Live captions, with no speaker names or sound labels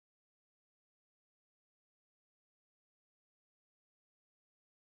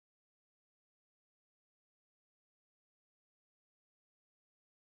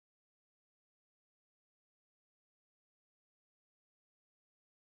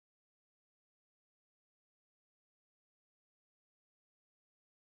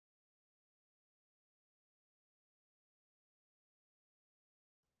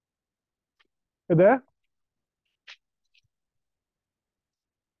You there?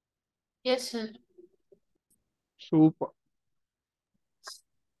 Yes, sir. Super.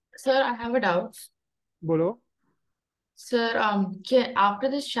 Sir, I have a doubt. Bolo. Sir, after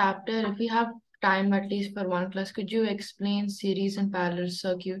this chapter, if we have time at least for one class, could you explain series and parallel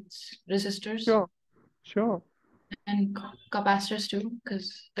circuits, resistors, Sure, sure, and capacitors too?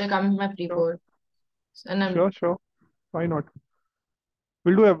 Because they're coming from my sure, pre-board. And sure. Why not?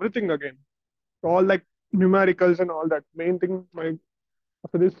 We'll do everything again. All like numericals and all that. Main thing, my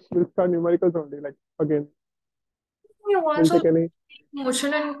after this, we'll start numericals only. Like again, You we'll also take any.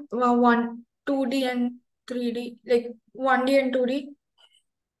 motion and 2D and 3D, like 1D and 2D.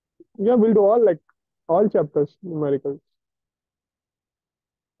 Yeah, we'll do all like all chapters numericals.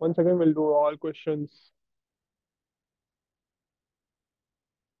 Once again, we'll do all questions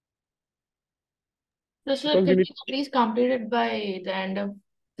so, sir, because can we need you please complete it by the end of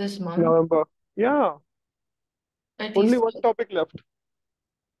this month? November. Yeah, At only least, one topic left.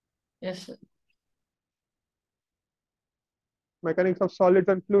 yes, sir. Mechanics of solids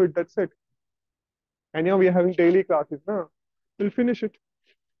and fluid. That's it. And yeah, we are having daily classes. Now we'll finish it.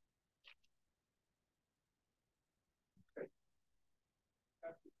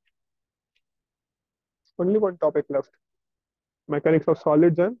 Only one topic left. Mechanics of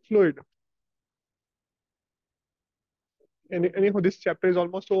solids and fluid. Anyhow, this chapter is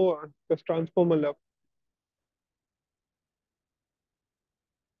almost over. Just transformer left.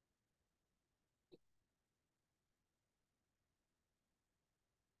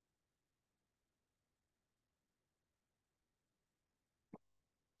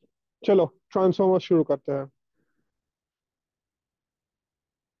 चलो transformer शुरू करते हैं.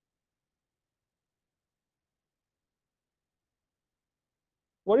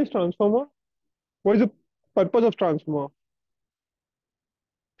 What is transformer? What is the purpose of transformer?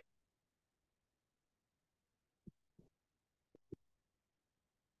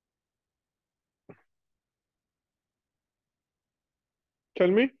 Tell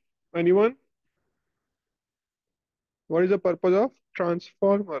me, anyone? What is the purpose of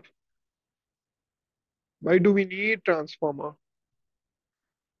transformer? Why do we need transformer?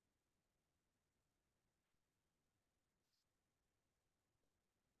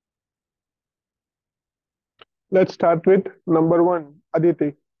 Let's start with number one,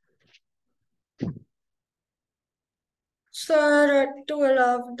 Aditi. Sir, to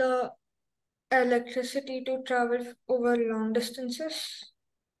allow the electricity to travel over long distances.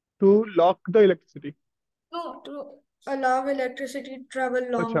 To lock the electricity. No, to allow electricity to travel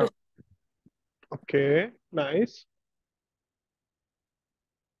long Acha. distance. Okay, nice.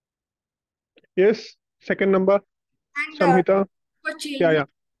 Yes, second number, And Samhita. for Yeah, changing yeah.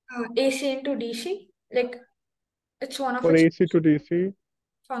 AC into DC, like it's one of For its AC to DC.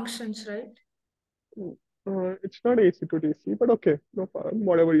 functions, right? It's not AC to DC, but okay, no problem.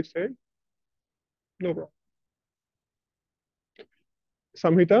 Whatever you say, no problem.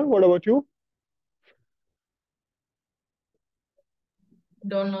 Samhita, what about you?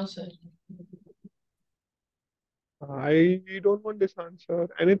 Don't know, sir. I don't want this answer.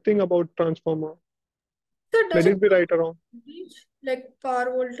 Anything about transformer. So does Let it it be right or wrong. voltage, like power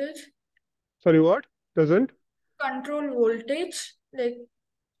voltage, Sorry, what? Doesn't? control voltage, like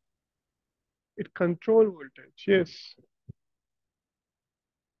It control voltage. Yes.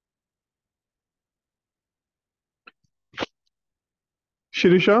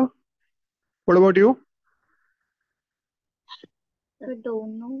 Shirisha, what about you? I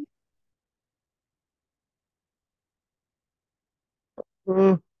don't know.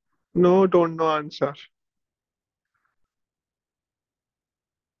 Uh, no, don't know answer.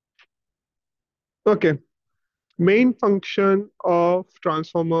 Okay. Main function of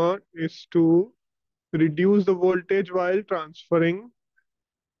transformer is to reduce the voltage while transferring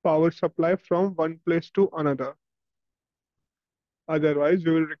power supply from one place to another. Otherwise,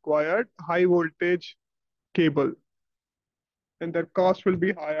 we will require high voltage cable, and their cost will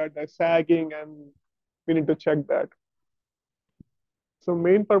be higher. They're sagging, and we need to check that. So,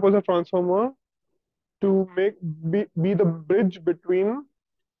 main purpose of transformer to be the bridge between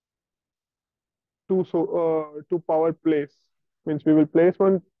two power place. Means we will place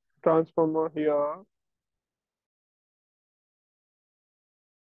one transformer here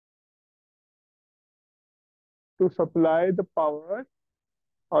to supply the power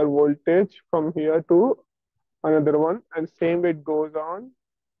or voltage from here to another one, and same way goes on,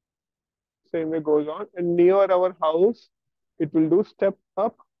 and near our house it will do step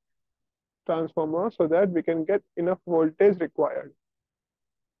up transformer so that we can get enough voltage required.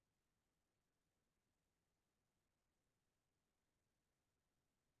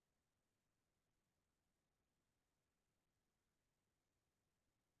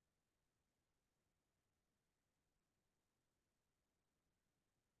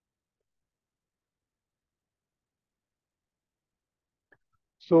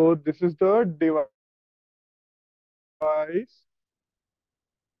 So this is the device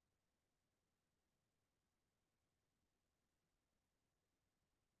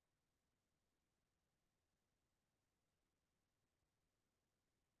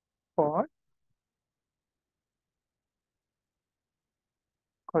for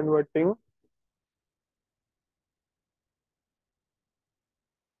converting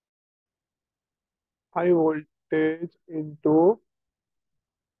high voltage into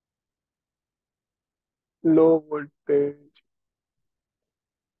low voltage.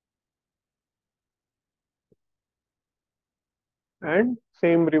 And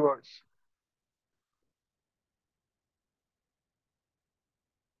same reverse.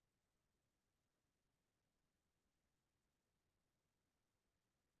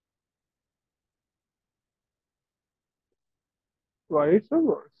 Vice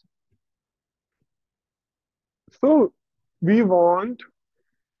versa. So we want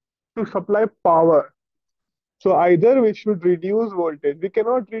to supply power. So either we should reduce voltage. We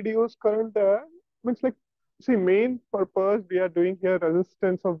cannot reduce current there. Means like, see, main purpose we are doing here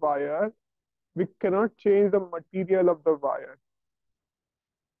resistance of wire. We cannot change the material of the wire.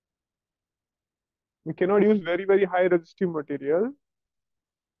 We cannot use very, very high resistive material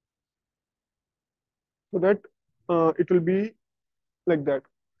so that it will be like that.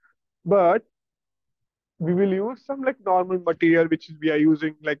 But we will use some like normal material which we are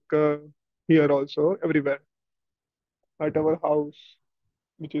using like here also everywhere at our house,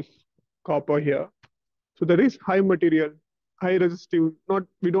 which is copper here. So there is high material, high resistive. Not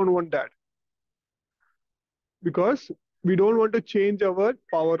we don't want that because we don't want to change our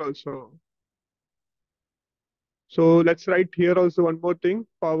power also. So let's write here also one more thing: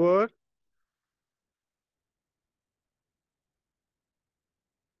 power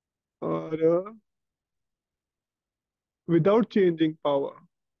or without changing power,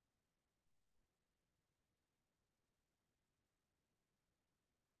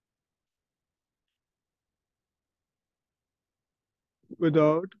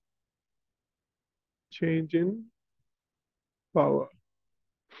 without change in power.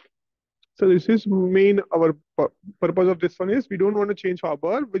 So this is main our purpose of this one is we don't want to change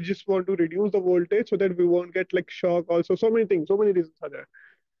power. We just want to reduce the voltage so that we won't get like shock. Also, so many things, so many reasons are there.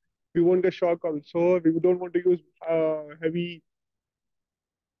 We won't get shock also. We don't want to use heavy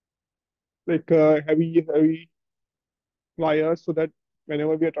heavy wires so that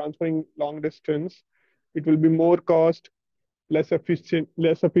whenever we are transferring long distance, it will be more cost, less efficient,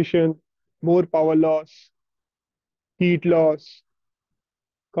 more power loss, heat loss,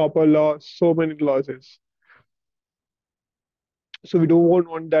 copper loss, so many losses. So we don't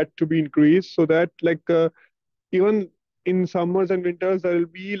want that to be increased so that like even in summers and winters there will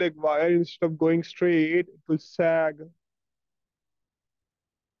be like wire instead of going straight, it will sag.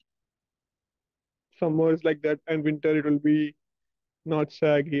 Summers like that and winter it will be not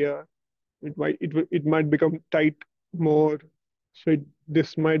sag here. It might become tight more. So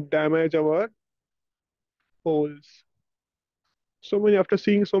this might damage our poles. So many after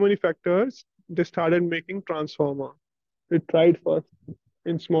seeing so many factors, they started making transformer. They tried first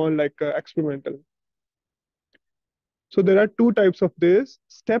in small like experimental. So there are two types of this: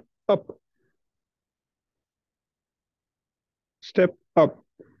 step up,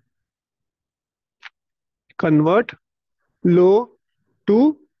 convert low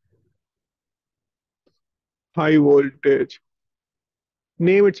to high voltage.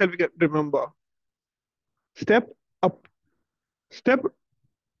 Name itself we can remember. Step up, step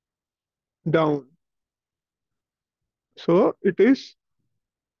down. So it is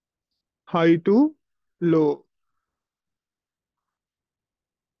high to low.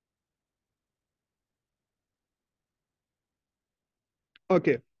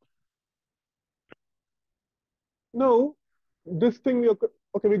 Okay. Now this thing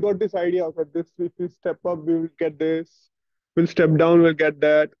okay, we got this idea. Okay, this if we step up, we will get this. We'll step down, we'll get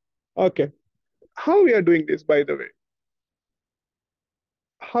that. Okay. How we are doing this, by the way?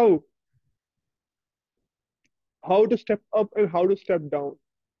 How? How to step up and how to step down?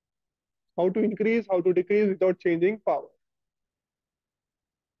 How to increase, how to decrease without changing power?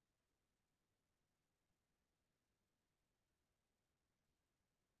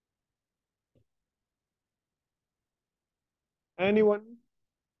 Anyone?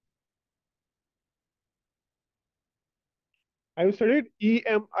 I've studied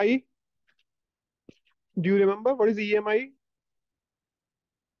EMI. Do you remember what is EMI?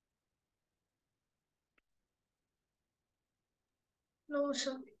 No,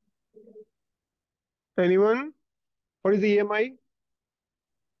 sir. Anyone? What is EMI?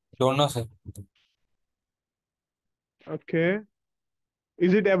 Don't know, sir. Okay.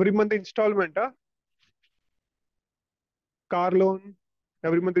 Is it every month installment? Car loan,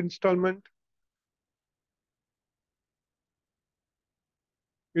 every month installment.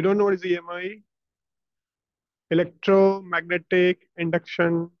 You don't know what is EMI? Electromagnetic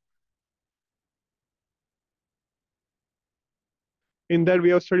induction. In that we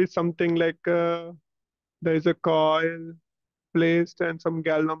have studied something like there is a coil placed and some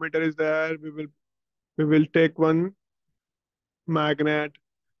galvanometer is there. We will take one magnet.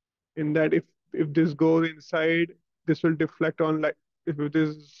 In that, if this goes inside, this will deflect on, like if it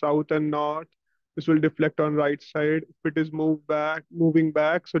is south and north, this will deflect on right side. If it is moving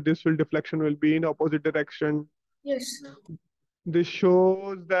back, so this will deflection will be in opposite direction. Yes. This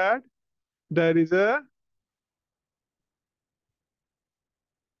shows that there is a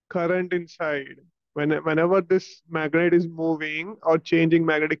current inside. Whenever this magnet is moving or changing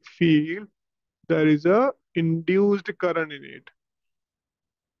magnetic field, there is a induced current in it.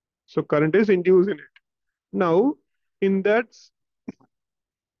 So current is induced in it. Now, in that,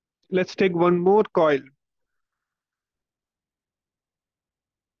 let's take one more coil.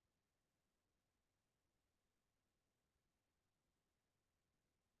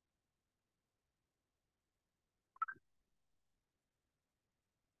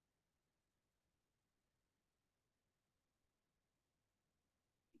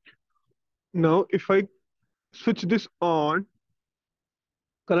 Now, if I switch this on,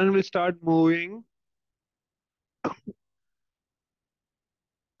 current will start moving.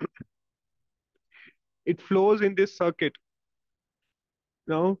 It flows in this circuit.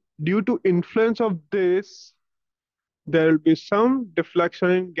 Now, due to influence of this, there will be some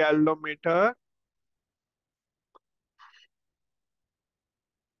deflection in galvanometer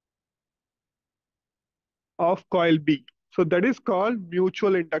of coil B. So that is called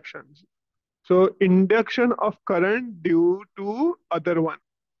mutual induction. So induction of current due to other one.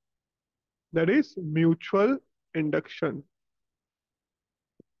 That is mutual induction.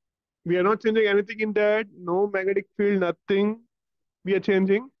 We are not changing anything in that, no magnetic field, nothing we are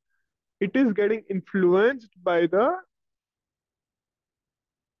changing. It is getting influenced by the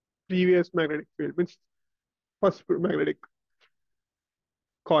previous magnetic field, means first magnetic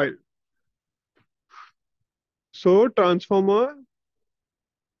coil. So transformer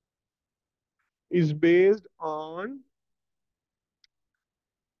is based on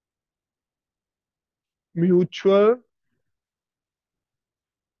mutual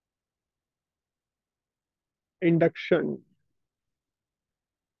induction.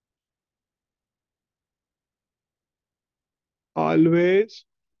 Always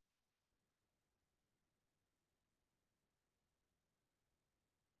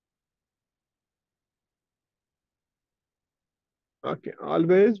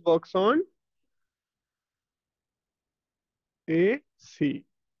always works on AC.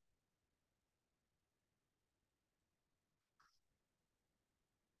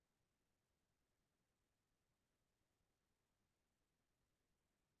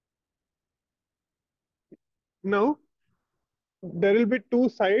 Now there will be two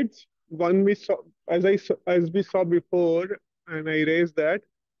sides. One we saw, as we saw before, and I raised that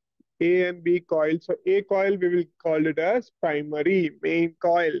A and B coil. So A coil we will call it as primary main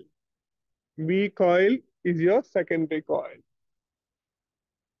coil. B coil is your secondary coil.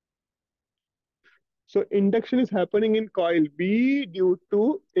 So induction is happening in coil B due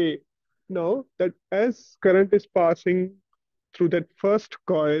to A. Now that as current is passing through that first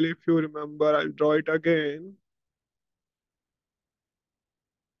coil, if you remember, I'll draw it again.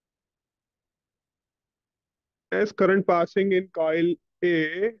 As current passing in coil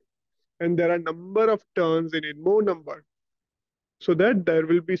A, and there are number of turns in it, more number, so that there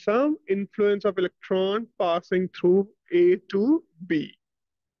will be some influence of electron passing through A to B.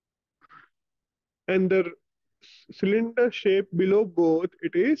 And the cylinder shape below both,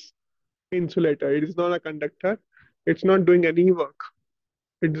 it is insulator. It is not a conductor. It's not doing any work.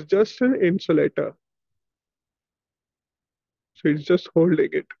 It's just an insulator. So it's just holding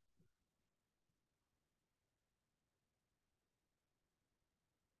it.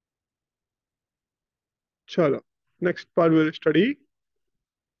 Chalo. Next part we'll study.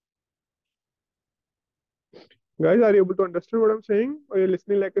 Guys, are you able to understand what I'm saying? Or you're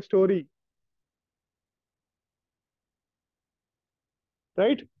listening like a story?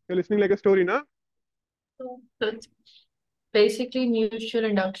 Right? You're listening like a story, na? So it's basically mutual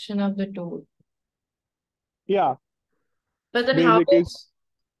induction of the two. Yeah. But then how Basic is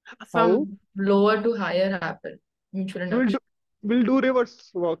does how from lower to higher happen? Mutual we'll induction. we'll do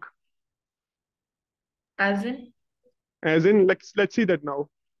reverse work. As in? As in, let's see that now.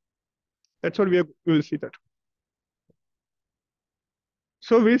 That's what we will see that.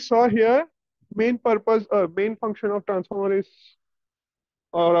 So we saw here main purpose, main function of transformer is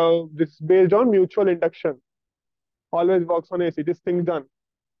this based on mutual induction. Always works on AC. This thing done.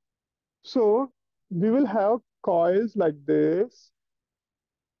 So we will have coils like this,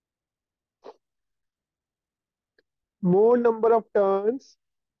 more number of turns,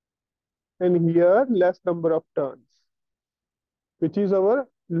 and here less number of turns, which is our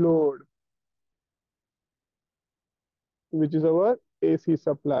load, which is our AC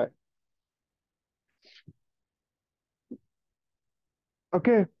supply.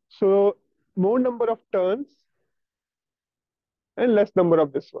 Okay, so more number of turns and less number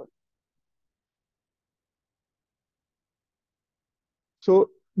of this one.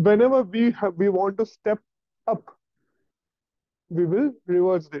 So whenever we want to step up, we will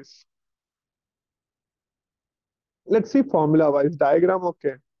reverse this. Let's see formula wise, diagram,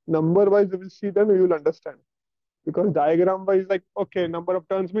 okay. Number wise, we will see, then we will understand. Because diagram wise, like, okay, number of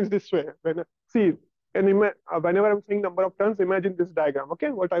turns means this way. See, and whenever I'm saying number of turns, imagine this diagram,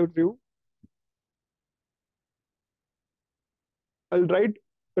 okay? What I would do, I'll write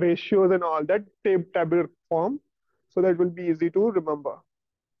ratios and all that tabular form, so that will be easy to remember.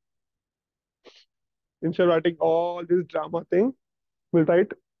 Instead of writing all this drama thing, we'll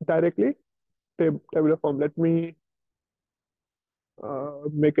write directly tabular form. Let me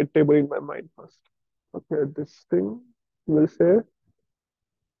make a table in my mind first. Okay, this thing will say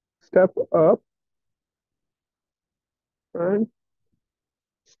step up and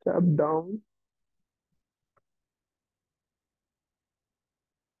step down.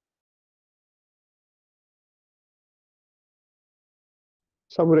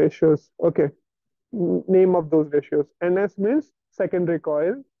 Some ratios. Okay, name of those ratios. NS means secondary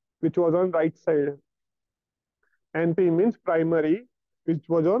coil, which was on right side. NP means primary, which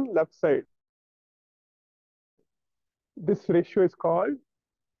was on left side. This ratio is called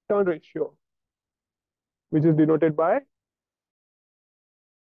turn ratio, which is denoted by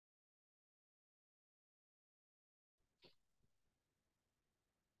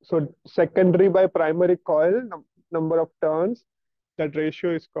so secondary by primary coil number of turns. That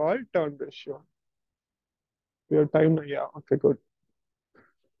ratio is called turn ratio. Your time, yeah, okay, good.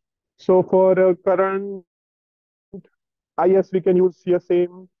 So for current IS, we can use here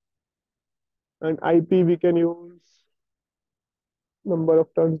same, and IP we can use number of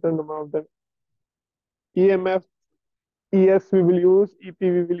turns, the number of them. EMF, ES we will use, EP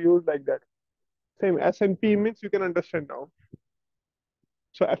we will use, like that. Same S and P means you can understand now.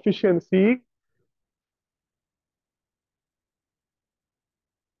 So efficiency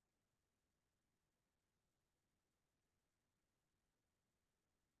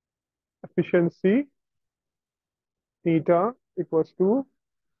theta equals to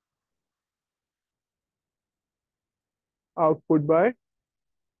output by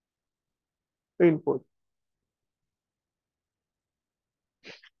input.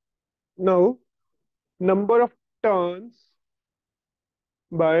 Now number of turns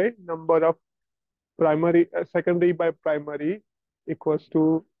by number of primary secondary by primary equals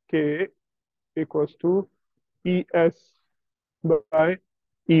to K equals to ES by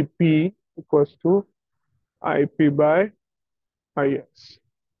EP equals to IP by IS.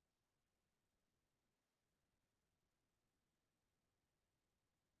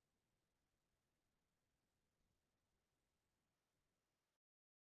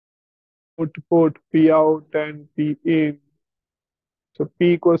 Output P out and P in. So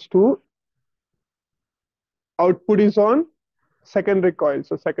P equals to output is on secondary coil.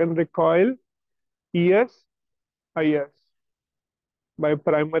 So secondary coil ES IS by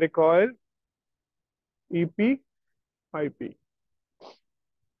primary coil EP IP.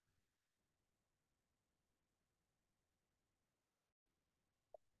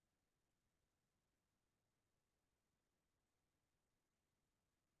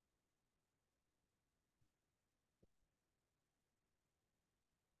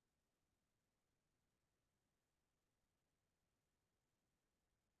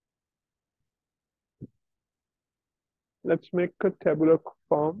 Let's make a tabular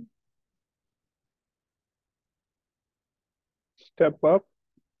form. Step up,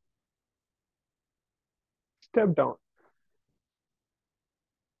 step down.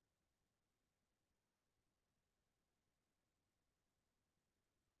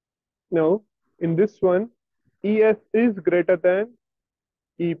 Now, in this one, ES is greater than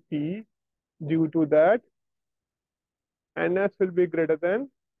EP. Due to that, NS will be greater than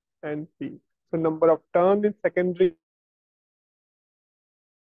NP. So number of turns in secondary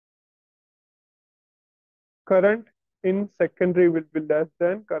current in secondary will be less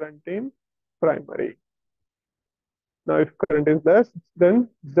than current in primary. Now if current is less, then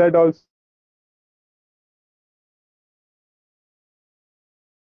Z also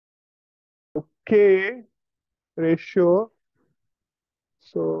K ratio.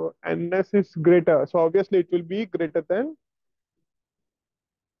 So NS is greater. So obviously it will be greater than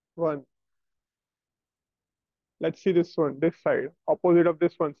 1. Let's see this one, this side, opposite of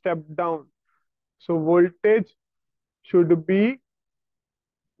this one, step down. So voltage should be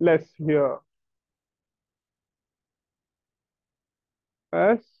less here.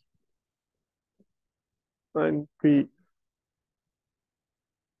 S and P.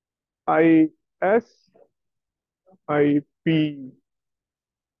 IS, IP,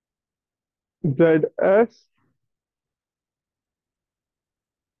 ZS,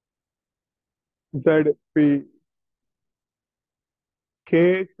 ZP.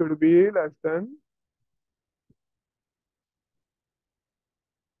 K should be less than.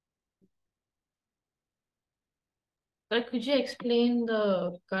 But could you explain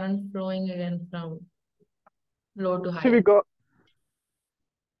the current flowing again from low to See, high? we got,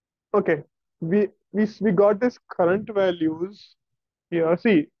 okay. We got this current values here.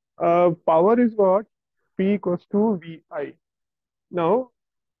 See, power is what? P equals to VI. Now,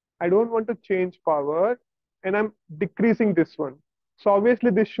 I don't want to change power and I'm decreasing this one. So obviously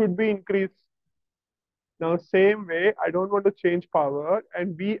this should be increased. Now, same way, I don't want to change power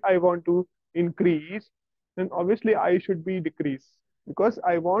and V I want to increase, then obviously I should be decrease because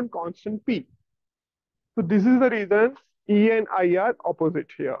I want constant P. So this is the reason E and I are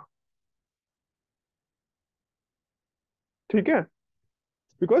opposite here. Okay?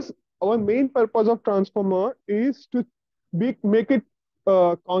 Because our main purpose of transformer is to make it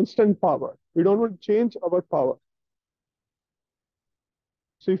constant power. We don't want to change our power.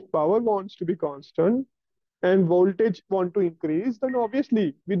 So if power wants to be constant and voltage want to increase, then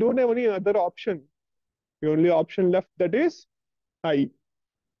obviously we don't have any other option. The only option left, that is I.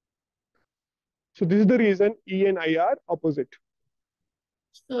 So this is the reason E and I are opposite.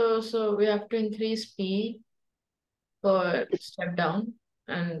 So we have to increase P for step down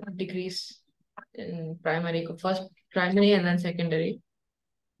and decrease in primary, first primary and then secondary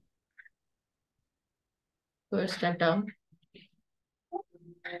for step down.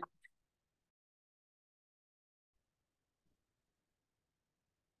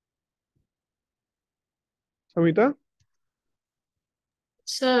 Samita?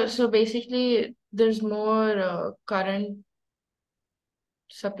 So basically, there's more current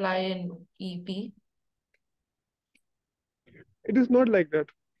supply in EP. It is not like that.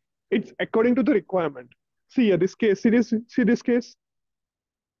 It's according to the requirement. See here, this case, see this case.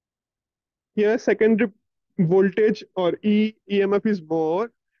 Here, secondary voltage or EMF is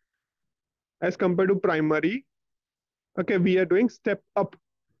more as compared to primary. Okay, we are doing step up.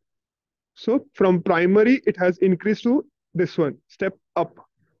 So from primary, it has increased to this one, step up.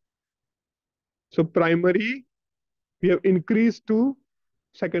 So primary, we have increased to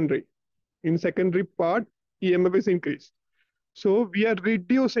secondary. In secondary part, EMF is increased. So we are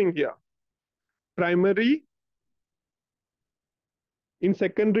reducing here. Primary, in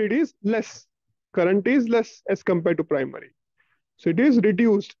secondary it is less. Current is less as compared to primary. So it is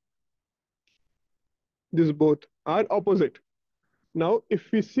reduced. These both are opposite. Now,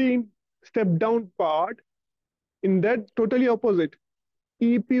 if we see in step down part, in that totally opposite,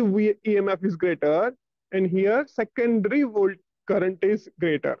 EP EMF is greater, and here secondary volt current is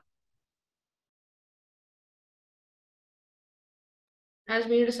greater. As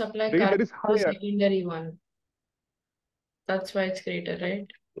we need to supply That current is to the higher. secondary one. That's why it's greater, right?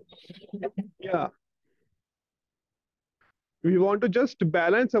 Yeah. We want to just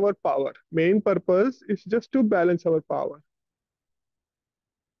balance our power. Main purpose is just to balance our power.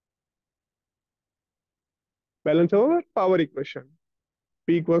 Balance our power equation.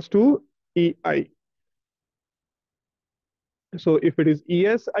 P equals to EI. So if it is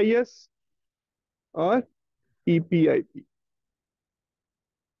ES-IS or EPIP.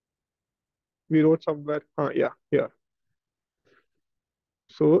 We wrote somewhere, yeah, here.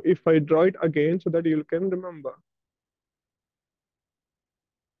 So if I draw it again so that you can remember.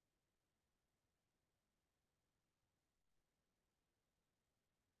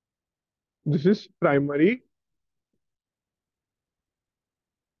 This is primary.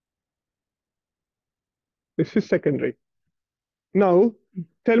 This is secondary. Now,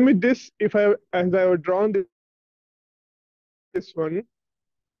 tell me this, if as I have drawn this one,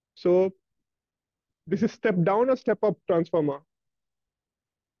 so this is step down or step up transformer?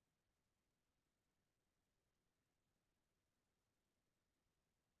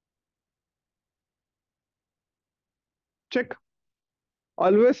 Check.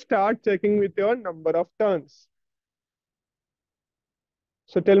 Always start checking with your number of turns.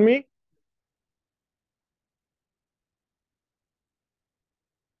 So tell me,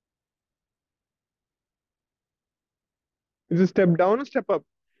 is it step down or step up?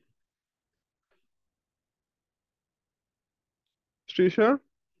 Srisha,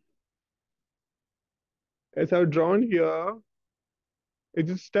 as I've drawn here, is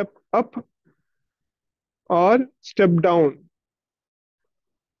it step up or step down?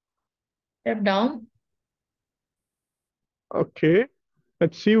 Step down. Okay,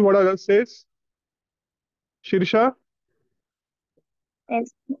 let's see what others says. Shirsha,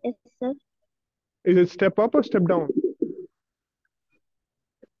 Yes, yes, sir. is it step up or step down?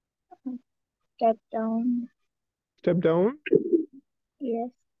 Step down. Step down. Yes.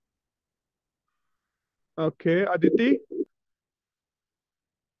 Okay, Aditi,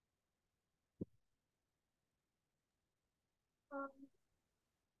 Um,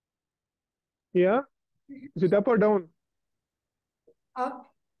 yeah, is it up or down?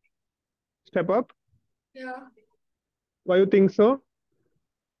 Up. Step up. Yeah. Why you think so?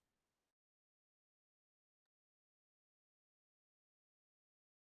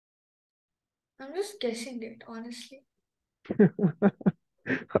 I'm just guessing it, honestly.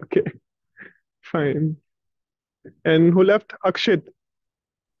 Okay, fine. And who left? Akshit.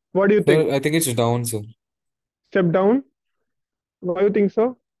 What do you think? Sir, I think it's down, sir. Step down. Why you think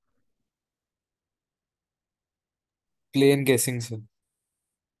so? Plain guessing, sir.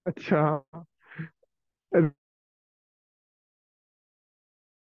 अच्छा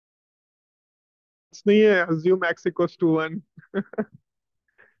नहीं है assume x equals to 1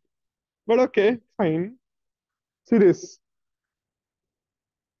 but okay fine see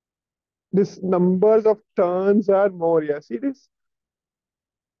this numbers of turns are more yeah see this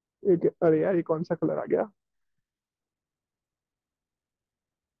अरे यार ये कौन सा colour आ गया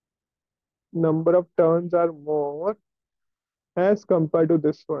number of turns are more as compared to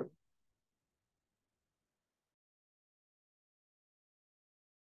this one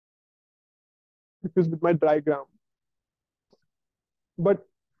this is with my diagram but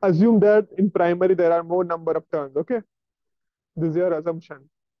assume that in primary there are more number of turns okay this is your assumption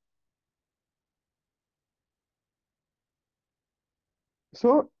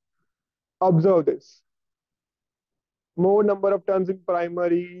so observe this more number of turns in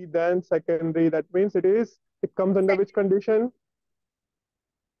primary than secondary. That means it comes under which condition?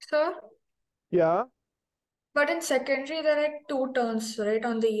 Sir, Yeah. but in secondary there are like 2 turns, right,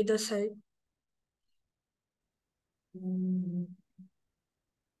 on the either side.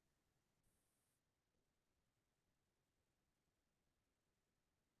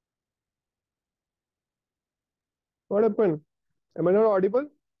 What happened? Am I not audible?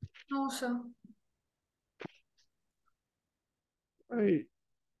 No, sir. भाई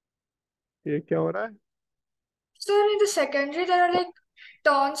ये क्या हो रहा है? Sir, in the secondary there are like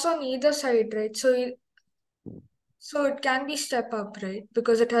turns on either side, right? So it can be step up, right?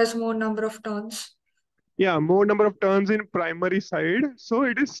 Because it has more number of turns. Yeah, more number of turns in primary side, so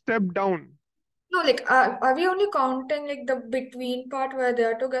it is step down. No, like are we only counting like the between part where they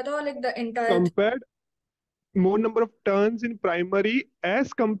are together or like the entire thing? Compared more number of turns in primary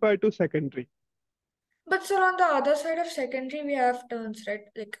as compared to secondary. But sir, on the other side of secondary we have turns, right?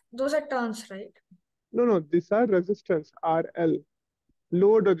 Like those are turns, right? No, these are resistance RL,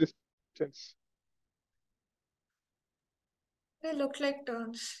 load resistance. They look like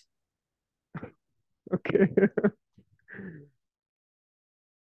turns. Okay.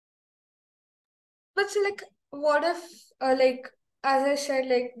 But so like, what if like as I said,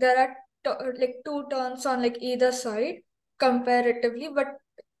 like there are like 2 turns on like either side comparatively, but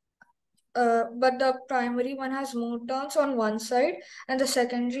the primary one has more turns on one side, and the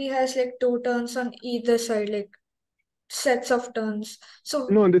secondary has like 2 turns on either side, like sets of turns. So,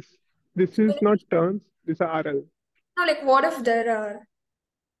 No, this so is like, not turns, these are RL. no, like what if there are?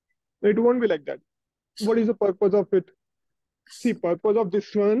 It won't be like that. What So, is the purpose of it? See, purpose of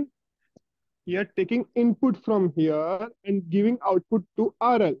this one, you are taking input from here and giving output to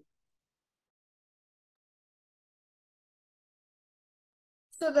RL.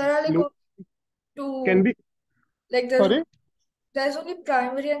 so there are like Look, can two, be, like sorry? there's only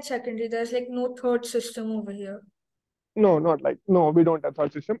primary and secondary. There's like no third system over here. No, not like, no, we don't have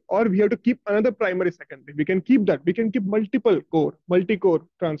third system. Or we have to keep another primary secondary. We can keep that. We can keep multi-core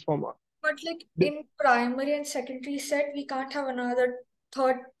transformer. But like Th- in primary and secondary set, we can't have another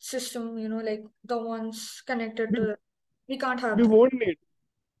third system, like the ones connected We, to we can't have we that. won't need.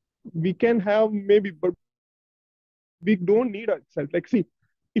 We can have maybe, but we don't need itself. Like, see,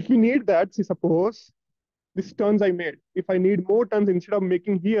 if we need that, see, suppose this turns I made. If I need more turns instead of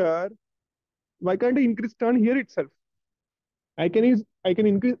making here, why can't I increase turn here itself? I can I can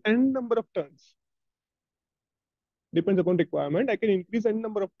increase n number of turns. Depends upon requirement. I can increase n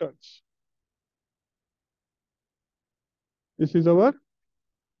number of turns. This is our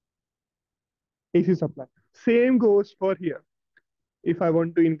AC supply. Same goes for here. If I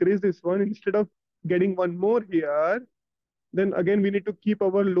want to increase this one, instead of getting one more here, then again we need to keep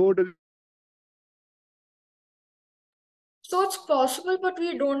our load. So it's possible, but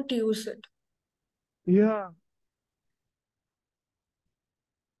we don't use it. Yeah.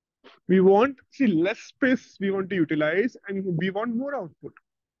 We want, see, less space we want to utilize and we want more output.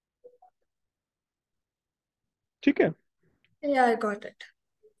 ठीक है? Yeah, I got it.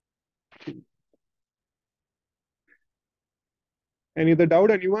 Any other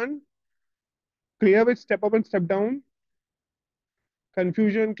doubt, anyone? Clear with step up and step down?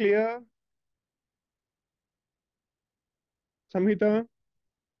 Confusion clear? Samhita?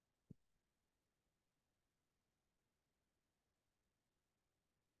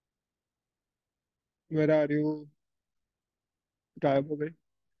 Where are you? गायब हो गए.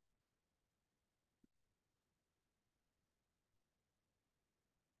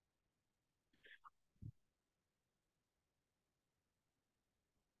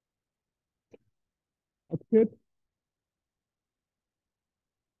 Akshit?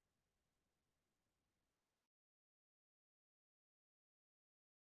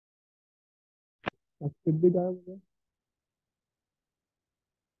 Akshit भी गायब हो गया.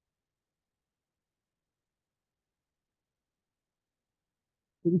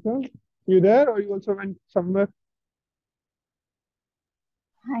 Shirisha, you there or you also went somewhere?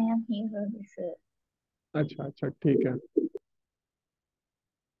 I am here, sir. अच्छा अच्छा ठीक है.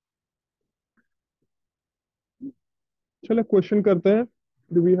 चलो क्वेश्चन करते हैं.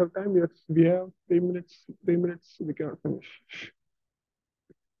 Do we have time? Yes, we have 3 minutes. 3 minutes we cannot finish.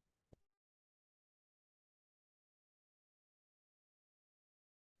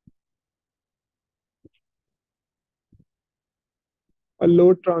 A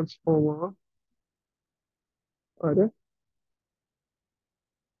load transformer. अरे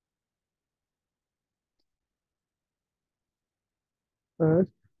has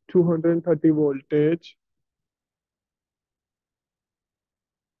 230 voltage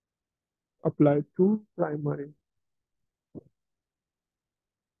applied to primary.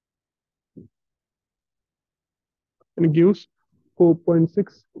 And gives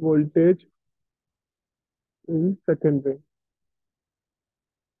 4.6 voltage in secondary.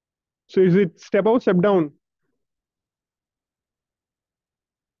 So is it step out, step down?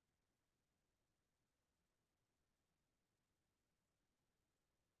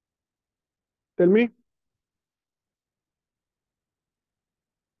 Tell me.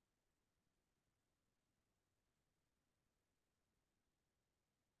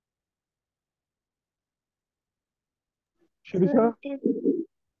 Shirisha?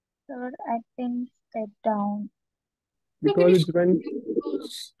 Sir, I think step down. So can Because you it's when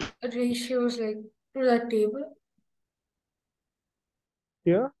those ratios like to that table?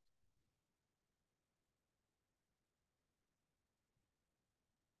 yeah.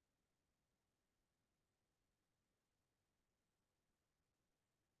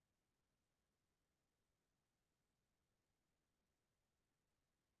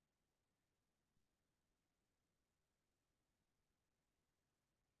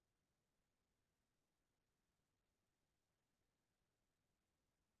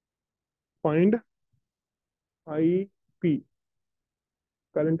 Find IP,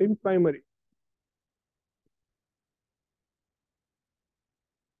 current in primary.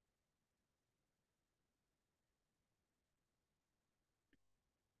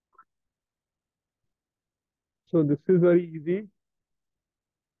 So this is very easy.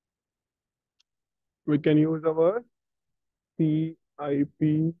 We can use our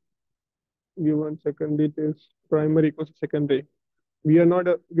CIP given secondary is primary equals to secondary. We are not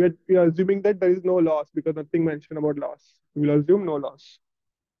we are assuming that there is no loss because nothing mentioned about loss. We will assume no loss.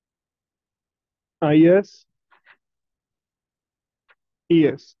 IS,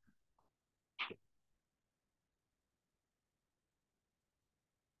 ES.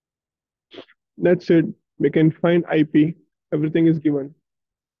 That's it. We can find IP. Everything is given.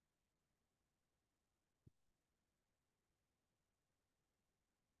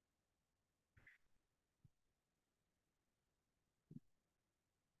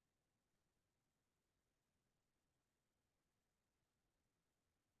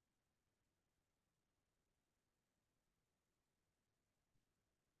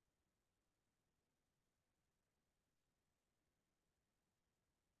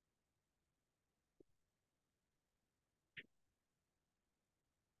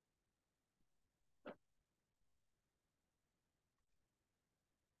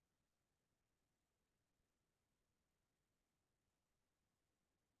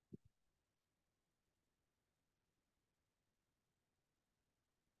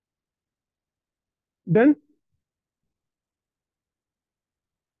 Done?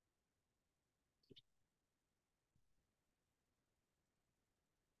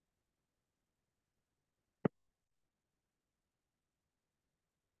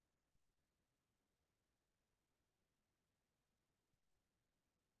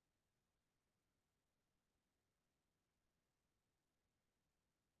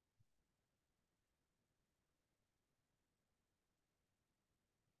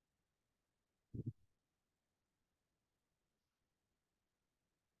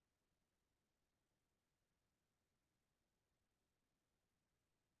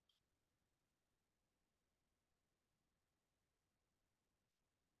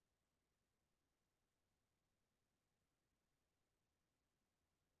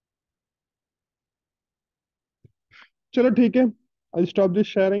 चलो ठीक है. I'll stop this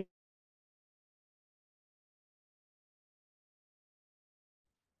sharing.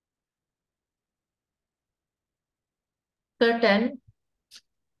 Sir, 10.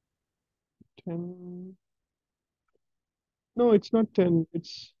 10. No, it's not 10.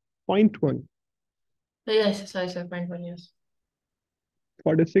 It's 0.1. Yes, sorry, sir. 0.1, yes.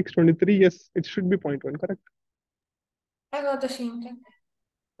 46, 23. Yes, it should be 0.1. Correct. I got the same thing.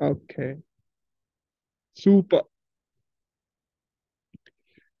 Okay. Super.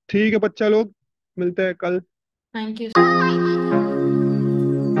 ठीक है बच्चा लोग, मिलते हैं कल. Thank you, sir.